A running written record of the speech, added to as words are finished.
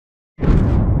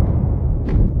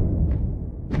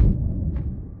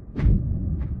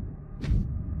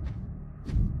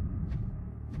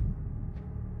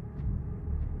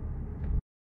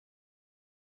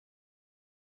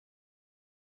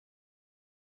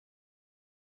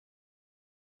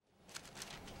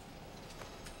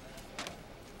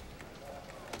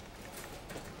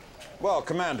Well,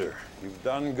 Commander, you've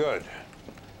done good.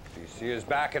 DC is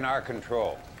back in our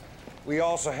control. We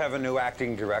also have a new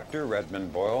acting director,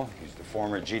 Redmond Boyle. He's the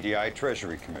former GDI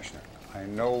Treasury Commissioner. I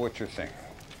know what you're thinking,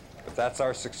 but that's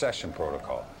our succession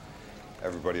protocol.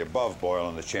 Everybody above Boyle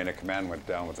in the chain of command went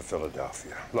down with the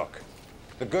Philadelphia. Look,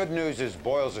 the good news is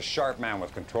Boyle's a sharp man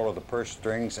with control of the purse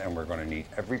strings, and we're going to need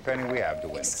every penny we have to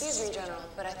win. Excuse me, General,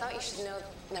 but I thought you should know.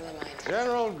 Never mind.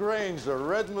 General Granger,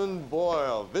 Redmond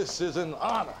Boyle, this is an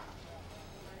honor.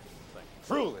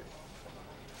 Truly.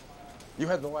 You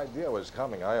had no idea I was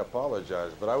coming. I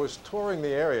apologize, but I was touring the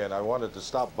area and I wanted to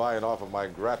stop by and offer my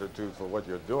gratitude for what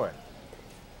you're doing.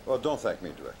 Well, don't thank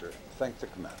me, Director. Thank the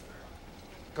Commander.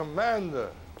 Commander,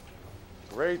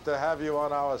 great to have you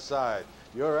on our side.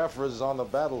 Your efforts on the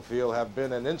battlefield have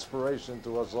been an inspiration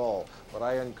to us all, but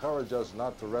I encourage us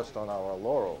not to rest on our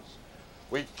laurels.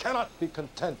 We cannot be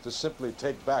content to simply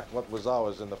take back what was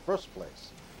ours in the first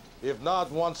place. If not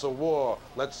once a war,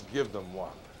 let's give them one.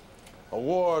 A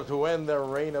war to end their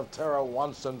reign of terror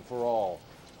once and for all.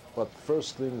 But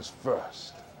first things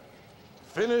first.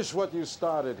 Finish what you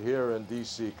started here in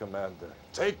DC, Commander.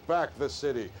 Take back the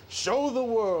city. Show the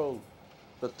world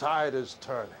the tide is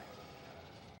turning.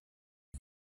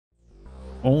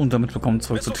 Oh, und damit willkommen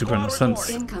zurück zu Tiberium Essence.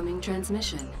 Incoming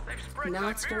transmission.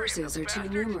 Nod's forces are too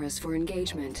numerous for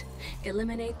engagement.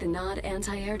 Eliminate the Nod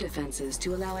anti-air defenses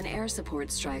to allow an air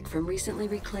support strike from recently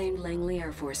reclaimed Langley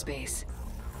Air Force Base.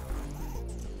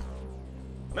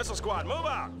 Missile squad, move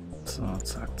out. So,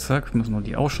 zack, zack. Müssen wir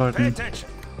die ausschalten.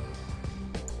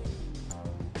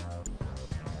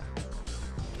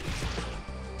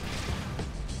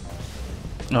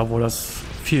 Obwohl das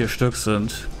 4 Stück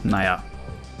sind. Naja.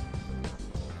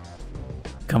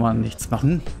 Kann man nichts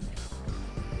machen.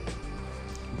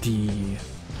 Die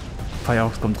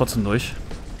Firehawks kommen trotzdem durch.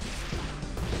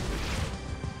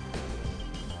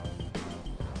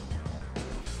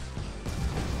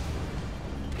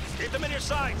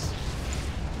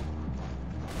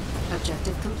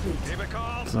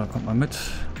 So, kommt mal mit.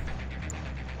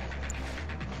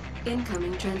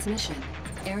 Incoming transmission.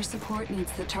 Air support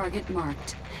needs the target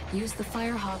marked. Use the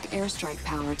Firehawk airstrike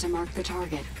power to mark the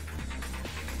target.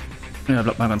 Ja,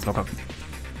 bleibt mal ganz locker.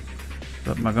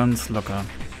 Bleibt mal ganz locker.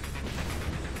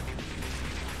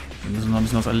 Wir müssen noch ein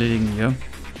bisschen was erledigen hier.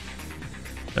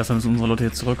 Erstmal müssen unsere Leute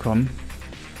hier zurückkommen.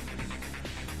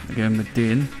 Wir gehen mit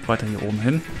denen weiter hier oben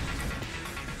hin.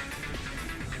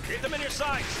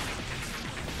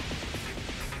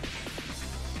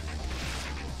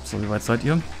 So, wie weit seid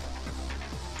ihr?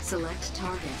 Select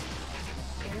target.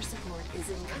 Air support is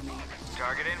incoming.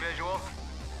 Target in visual.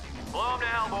 Blow them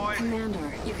down, boys.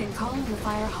 Commander, you can call in the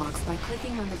Firehawks by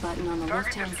clicking on the button on the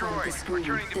left-hand side of the screen,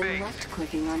 then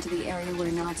left-clicking onto the area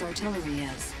where Nod's artillery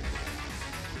is.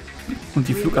 Und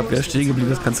die Flugabwehr stehen geblieben,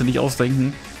 das kannst du nicht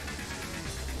ausdenken.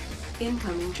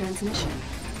 Incoming transmission.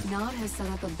 Nod has set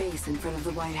up a base in front of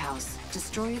the White House.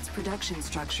 Destroy its production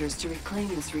structures to reclaim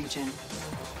this region.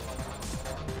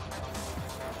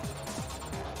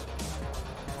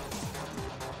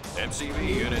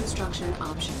 MCV unit. Construction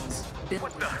options.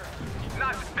 What the?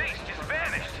 Not the base just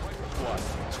vanished.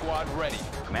 Squad ready.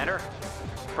 Commander,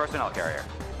 personnel carrier.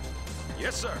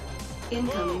 Yes, sir.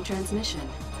 Incoming transmission.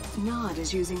 Nod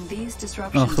is using these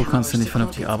disruption Ach, so kannst du nicht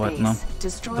towers vernünftig arbeiten, ne?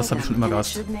 Das habe ich schon immer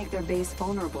gehasst. should make their base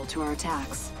vulnerable to our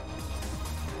attacks.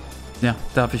 Ja,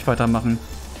 darf ich weitermachen.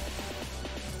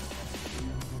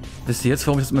 Wisst ihr jetzt,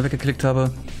 warum ich das immer weggeklickt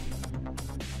habe?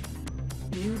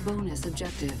 New bonus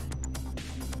objective.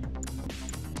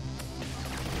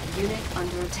 Unit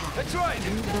under attack. That's right.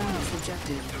 New bonus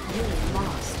objective. Unit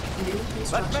lost. New Let's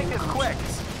construction make this quick.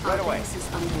 options. Right Our away. base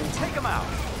is under attack. Take them out.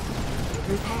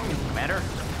 Repairing. Commander.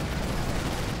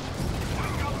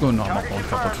 Oh, no, Target oh, kaputt.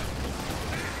 confirmed.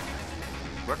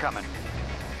 We're coming.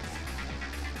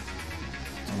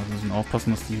 So, wir müssen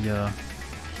aufpassen, dass die hier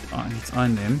nichts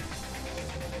einnehmen.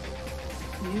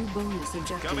 New bonus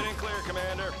objective. Coming in clear,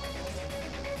 Commander.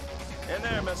 In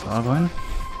there, missile Da rein.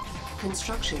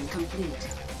 Construction complete.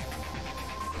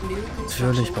 New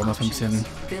Natürlich construction bauen wir es ein bisschen.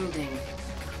 options. Building.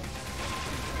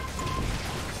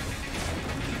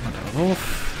 Mal darauf.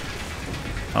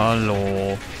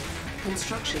 Hallo.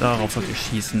 Construction Darauf sollt ihr complete.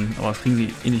 schießen, aber das kriegen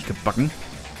sie eh nicht gebacken.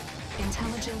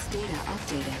 Intelligence data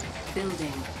updated.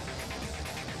 Building.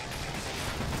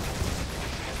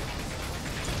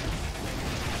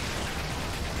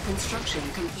 Construction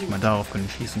Mal complete. darauf können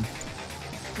die schießen.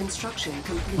 Construction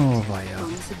complete. Oh, weia.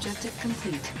 Bonus objective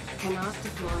complete. Cannot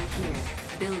deploy here.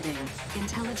 Building.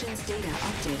 Intelligence data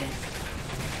updated.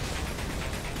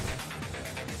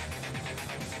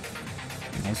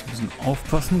 Man muss ein bisschen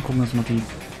aufpassen, gucken, dass wir noch die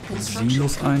Construction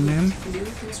Silos complete. einnehmen. New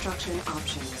construction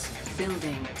options.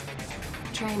 Building.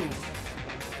 Training.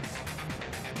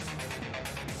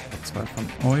 Zwei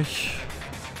von euch.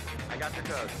 I got your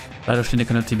codes. Leider stehen hier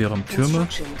keine Tiberium-Türme.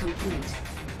 Construction complete.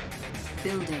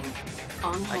 Building.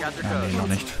 On I got hold. your Ja, nee, codes. noch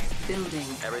nicht. Building.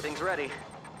 Everything's ready.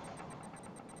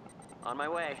 On my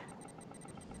way.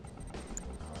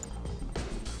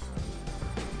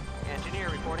 Engineer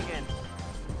reporting in.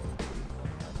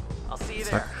 I'll see you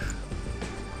there. Zack.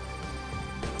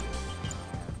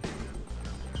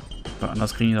 So,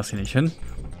 anders kriegen die das hier nicht hin.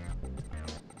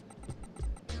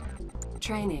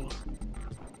 Training.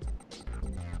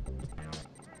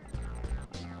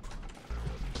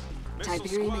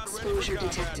 Tiberium exposure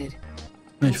detected.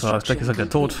 Ich war, gleich ist er wieder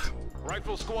tot.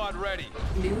 Rifle squad ready.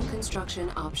 New construction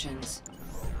options.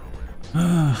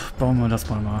 Ach, bauen wir das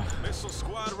mal. Missile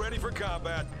squad ready for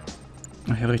combat.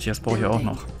 Ach ja, richtig, das brauche ich auch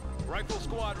noch. Rifle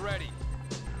squad ready.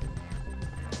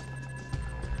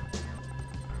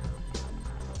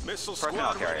 Missile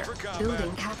Personnel squad ready carrier. for combat.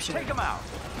 Building captured. Take them out.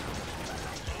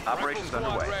 Rifle Operations squad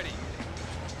underway. ready.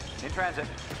 In transit.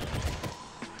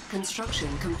 Construction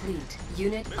complete.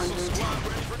 Unit Missile under squad attack.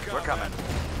 ready for combat. We're coming.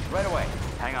 Right away.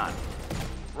 Hang on.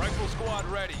 Rifle squad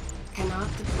ready. Cannot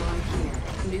deploy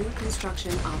here. New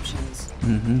construction options.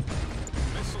 Mhm.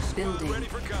 Missile squad Building. ready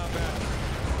for combat.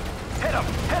 Hit him!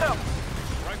 Hit him!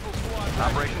 Rifle squad ready.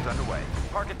 Operations underway.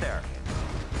 Park it there.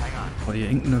 Hang on. Wollt ihr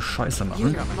irgendeine Scheiße machen?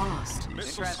 Unit lost.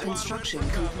 Missile squad ready Construction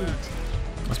for combat.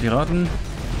 complete. Was Piraten?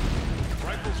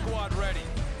 Rifle squad ready.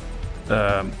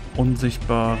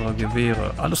 Unsichtbare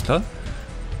Gewehre. Alles klar.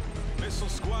 Missile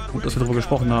squad Gut, ready dass wir for darüber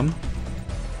gesprochen combat. haben.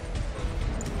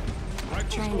 Rifle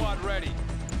Training. squad ready.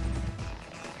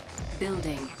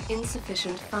 Building.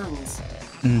 Insufficient funds.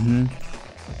 Mhm.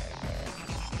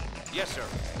 Yes, sir.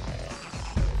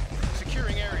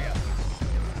 Securing area.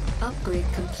 Upgrade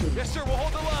complete. Yes, sir. We'll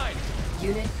hold the line.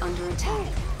 Unit under attack.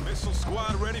 Missile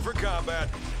squad ready for combat.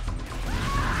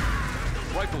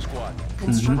 Rifle squad.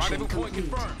 Construction Rendezvous point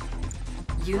complete.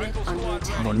 confirmed. Unit under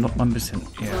attack. Wollen noch mal ein bisschen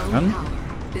Low ärgern. power.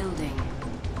 Building.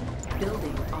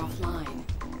 Building offline.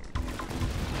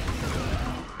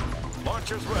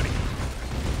 Launchers ready.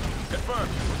 Confirmed.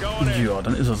 We're going in. Ja,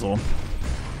 dann ist es so.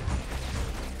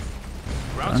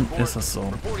 Ground Dann support ist es so.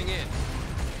 reporting in.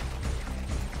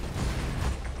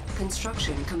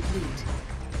 Construction complete.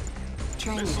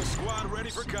 Training. Missile squad ready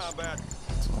for combat.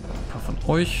 So, ein paar von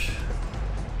euch.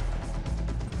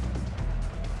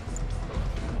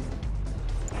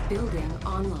 Building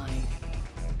online.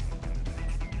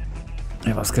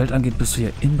 Ja, was Geld angeht, bist du ja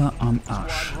immer am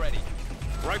Arsch. Squad ready.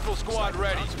 Rifle squad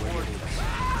ready.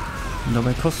 Und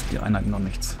dabei kostet die Einheit noch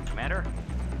nichts. Commander?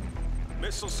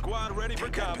 Missile squad ready for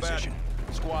combat.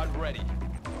 Squad ready.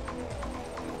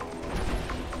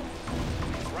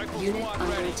 Rifle Unit squad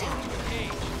under ready. attack.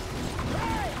 Engage.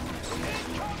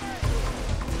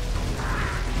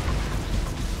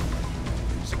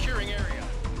 Securing area.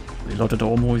 Die Leute da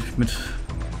oben hole ich mit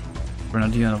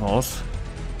Grenadieren raus.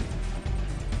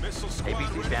 Missile squad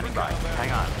ABC ready standing for by. combat.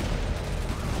 Hang on.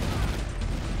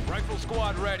 Rifle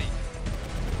squad ready.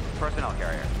 Personnel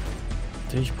carrier.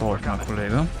 Dich brauche ich mal,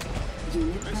 Kollege.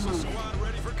 Unit Missile promoted. squad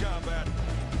ready for combat.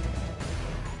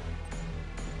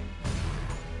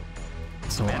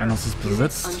 So, einer ist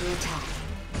besetzt. Under attack.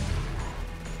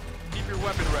 Keep your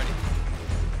weapon ready.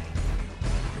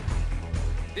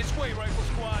 This way, rifle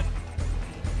squad.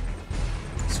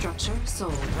 Structure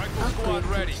sold. Rifle squad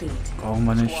Upgrade ready. complete. Brauchen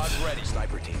wir nicht. Squad ready.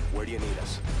 Sniper team, where do you need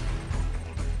us?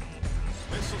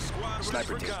 Missile squad ready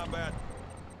Sniper for team. combat.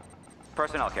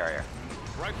 Personnel carrier.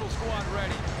 Rifle squad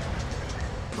ready.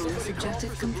 Bonus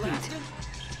objective complete.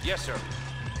 Yes, sir.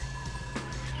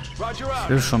 Roger out.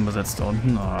 Ist schon besetzt da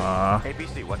unten. Ah,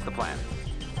 APC, what's the plan?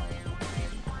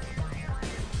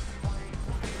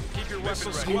 Keep your weapon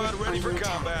Unit squad ready for under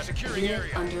combat. attack. Securing Unit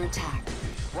area. under attack.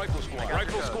 Rifle squad. got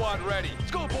Rifle your code. squad ready.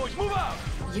 Let's go, boys. Move out.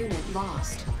 Unit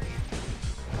lost.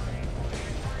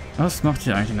 was macht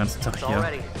ihr eigentlich den ganzen Tag It's all hier?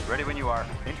 ready. Ready when you are.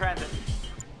 In transit.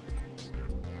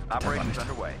 Operations nicht.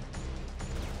 underway.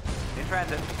 In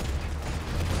transit.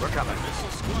 We're coming.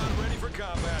 Missile squad ready for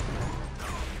combat.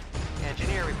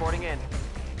 Engineer reporting in.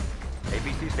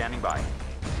 APC standing by.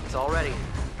 It's all ready.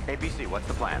 APC, what's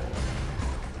the plan?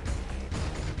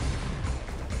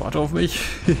 Warte auf mich.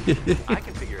 I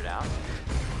can figure it out.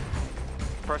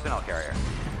 Personnel carrier.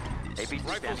 APC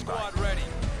Rifle standing by. squad ready.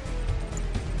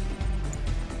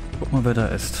 Guck mal, wer da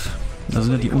ist. Da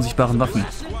sind ja die unsichtbaren Waffen.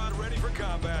 Missile squad ready for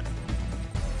combat.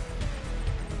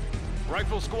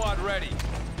 Rifle squad ready.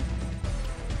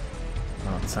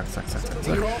 So, zack, zack, zack, zack,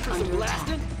 zack. Under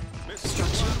attack. Missile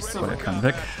Structure squad ready So, sold. der kann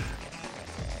weg.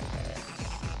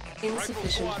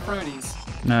 Insufficient funds.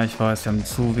 Ja, ich weiß, wir haben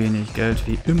zu wenig Geld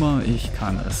wie immer. Ich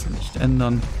kann es nicht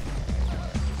ändern.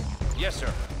 Yes, sir.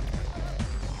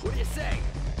 What do you say?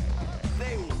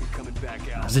 They won't be coming back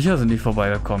out. Sicher sind die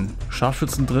vorbeigekommen.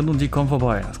 Scharfschützen drin und die kommen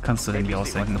vorbei. Das kannst du irgendwie ABC,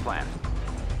 what's the ausdenken. plan?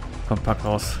 Komm, pack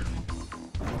raus.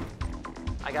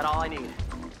 I got all I need.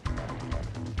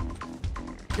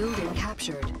 Building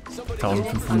captured.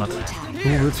 1500. Du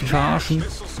willst mich verarschen?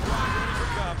 Missile squad ready for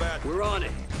combat. We're on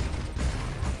it.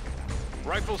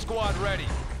 Rifle squad ready.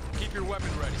 Keep your weapon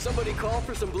ready. Somebody call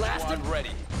for some blasting. Squad ready.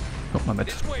 Guck mal mit.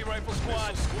 This way, rifle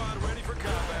squad. Missile squad ready for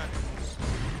combat.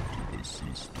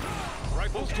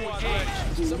 Rifle squad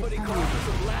ready. Somebody call for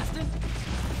some blasting.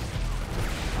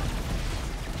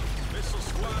 Missile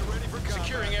squad ready for combat.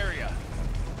 Securing area.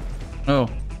 Oh,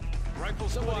 Rifle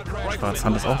squad ready.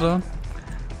 Schwarzhand ist auch da.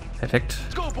 Perfekt.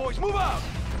 Let's go, boys. Move out.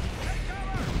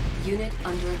 Unit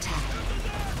under attack.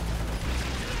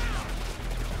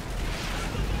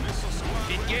 Missile squad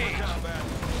ready Engage. for combat.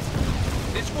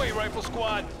 This way, rifle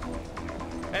squad.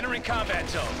 Entering combat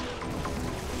zone.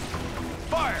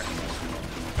 Fire.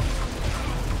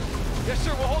 Yes,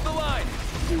 sir. We'll hold the line.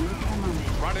 Unit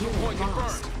promoted. Rendezvous point Unit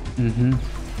lost. confirmed. Mhm.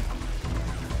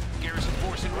 Garrison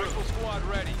force and rifle squad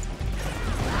ready.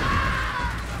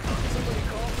 Somebody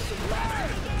call for some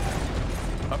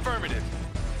blasting. Affirmative.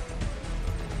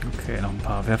 Okay, noch ein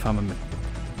paar Werfer haben wir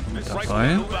mit Rifle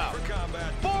dabei. move out.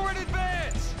 Forward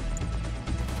advance.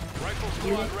 Rifle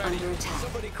squad Unit ready. under attack.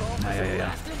 Somebody call for Ja, ja, some ja, ja.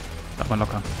 blasting. Sag mal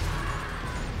locker.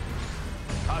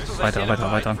 Hostiles Weiter, weiter,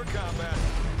 identified weiter. for combat.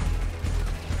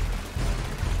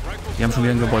 Rifle Die haben schon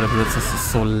wieder ein squad Gebäude ready. besetzt. Das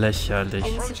ist so lächerlich.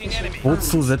 Approaching enemy.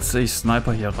 Wozu setze ich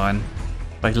Sniper hier rein?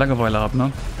 Weil ich Langeweile habe,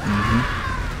 ne?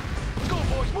 Let's go,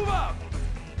 boys. Move out.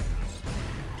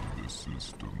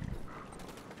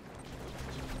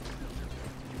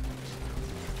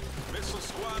 Missile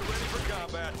squad ready for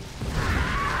combat.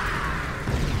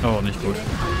 Oh, nicht gut. Unit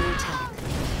under attack.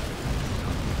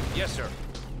 Yes, sir.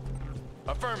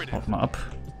 Affirmative. Haut mal ab.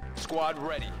 Squad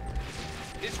ready.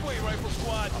 This way, rifle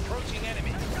squad. Approaching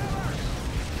enemy.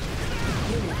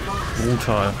 Unit lost.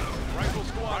 Brutal. Rifle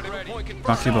squad ready. Ich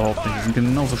mag die überhaupt nicht. Die sind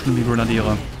genauso schlimm wie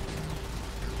Grenadiere.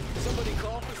 Somebody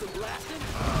call for some blasting.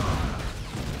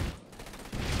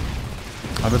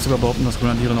 Aber ich würde sogar behaupten, dass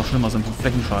Grenadiere noch schlimmer sind vom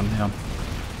Flächenschaden her.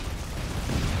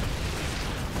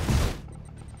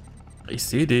 Ich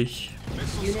sehe dich.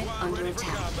 Missile Unit squad under ready for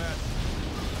attack. combat.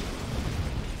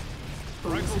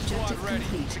 Bonus Rifle squad objective ready.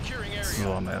 complete. Securing area.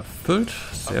 So, haben wir erfüllt.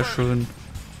 Sehr schön.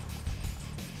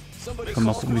 Somebody Können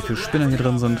wir mal call gucken, wie for viele some Spinner hier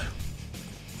drin sind.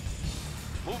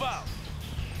 Move out.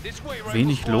 This way, rifle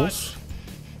Wenig squad. los.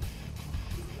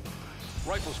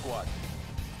 Rifle squad.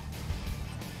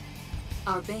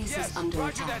 Our base Yes, is under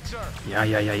roger that, attack.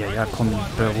 sir. Ja, komm,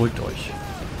 beruhigt euch.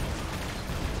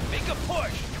 Make a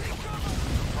push.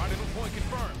 Rendezvous point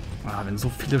confirmed. Ah, wenn so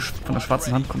viele von der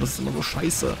schwarzen Hand kommen, das ist immer so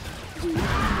scheiße.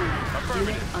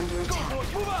 Unit under Go, attack.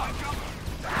 boys. Move out.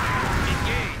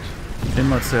 Engage.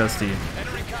 Immer zuerst die.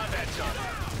 Entering combat zone.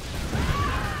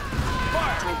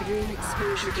 Tiberium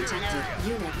exposure detected.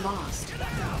 Unit lost.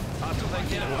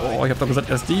 Hostiles identified. Oh, ich hab doch gesagt,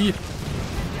 erst die.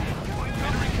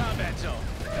 Entering combat zone.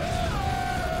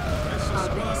 Our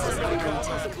base is under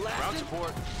attack. Ground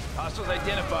support. Hostiles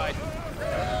identified.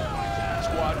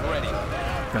 Squad ready.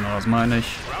 Genau, das meine ich.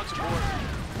 Ground support.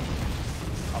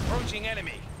 Approaching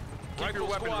enemy. Keep your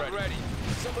weapon ready.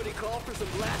 Somebody call for some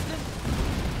blasting.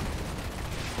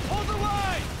 Hold the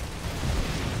line.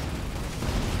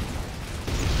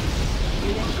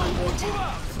 Unit under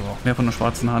attack. So, mehr von der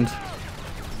schwarzen Hand.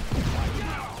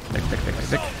 Weg, weg, weg,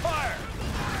 weg, weg. Fire.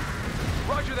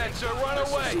 Roger that, sir. Run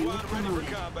away. Unit promoted.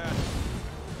 Combat.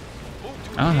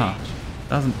 Move to Aha. engage.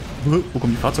 Da sind... Wo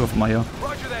kommen die Fahrzeuge auf einmal her?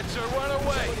 Roger that, sir. Run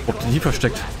away. Wo habt ihr die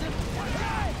versteckt?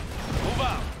 Move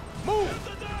out. Move.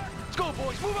 Let's go,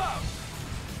 boys. Move out.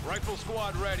 Rifle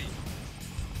squad ready.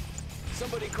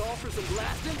 Somebody call for some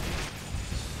blasting.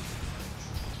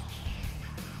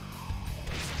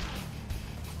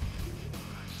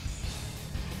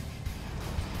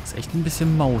 Ist echt ein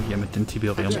bisschen mau hier mit dem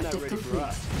Tiberium. Objective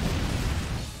complete.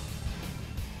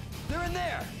 They're in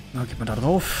there. Na, geht mal da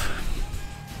drauf.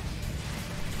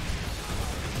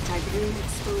 Tiberium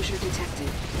exposure detected.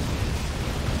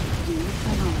 Unit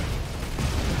promoted.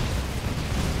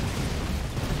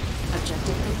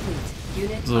 Objective complete.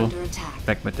 Unit So, under attack.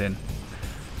 weg mit denen.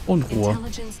 Und Ruhe.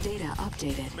 Intelligence data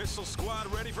updated. Missile squad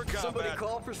ready for Somebody combat.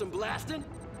 call for some blasting.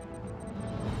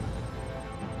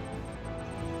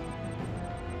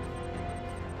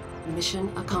 Mission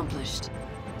accomplished.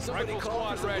 Somebody Rifle call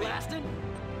squad for some ready. blasting.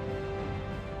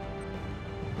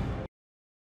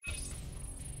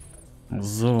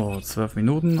 So, 12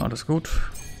 Minuten, alles gut.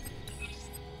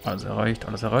 Alles erreicht,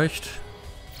 alles erreicht.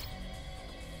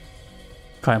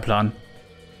 Kein Plan.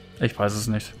 Ich weiß es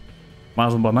nicht.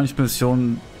 Also bei manchen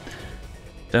Missionen,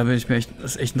 da bin ich mir echt,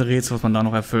 das ist echt ein Rätsel, was man da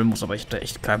noch erfüllen muss, aber ich hätte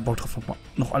echt keinen Bock drauf,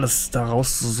 noch alles da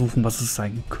rauszusuchen, was es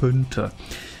sein könnte.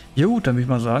 Jo, dann würde ich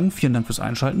mal sagen, vielen Dank fürs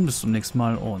Einschalten, bis zum nächsten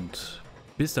Mal und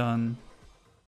bis dann.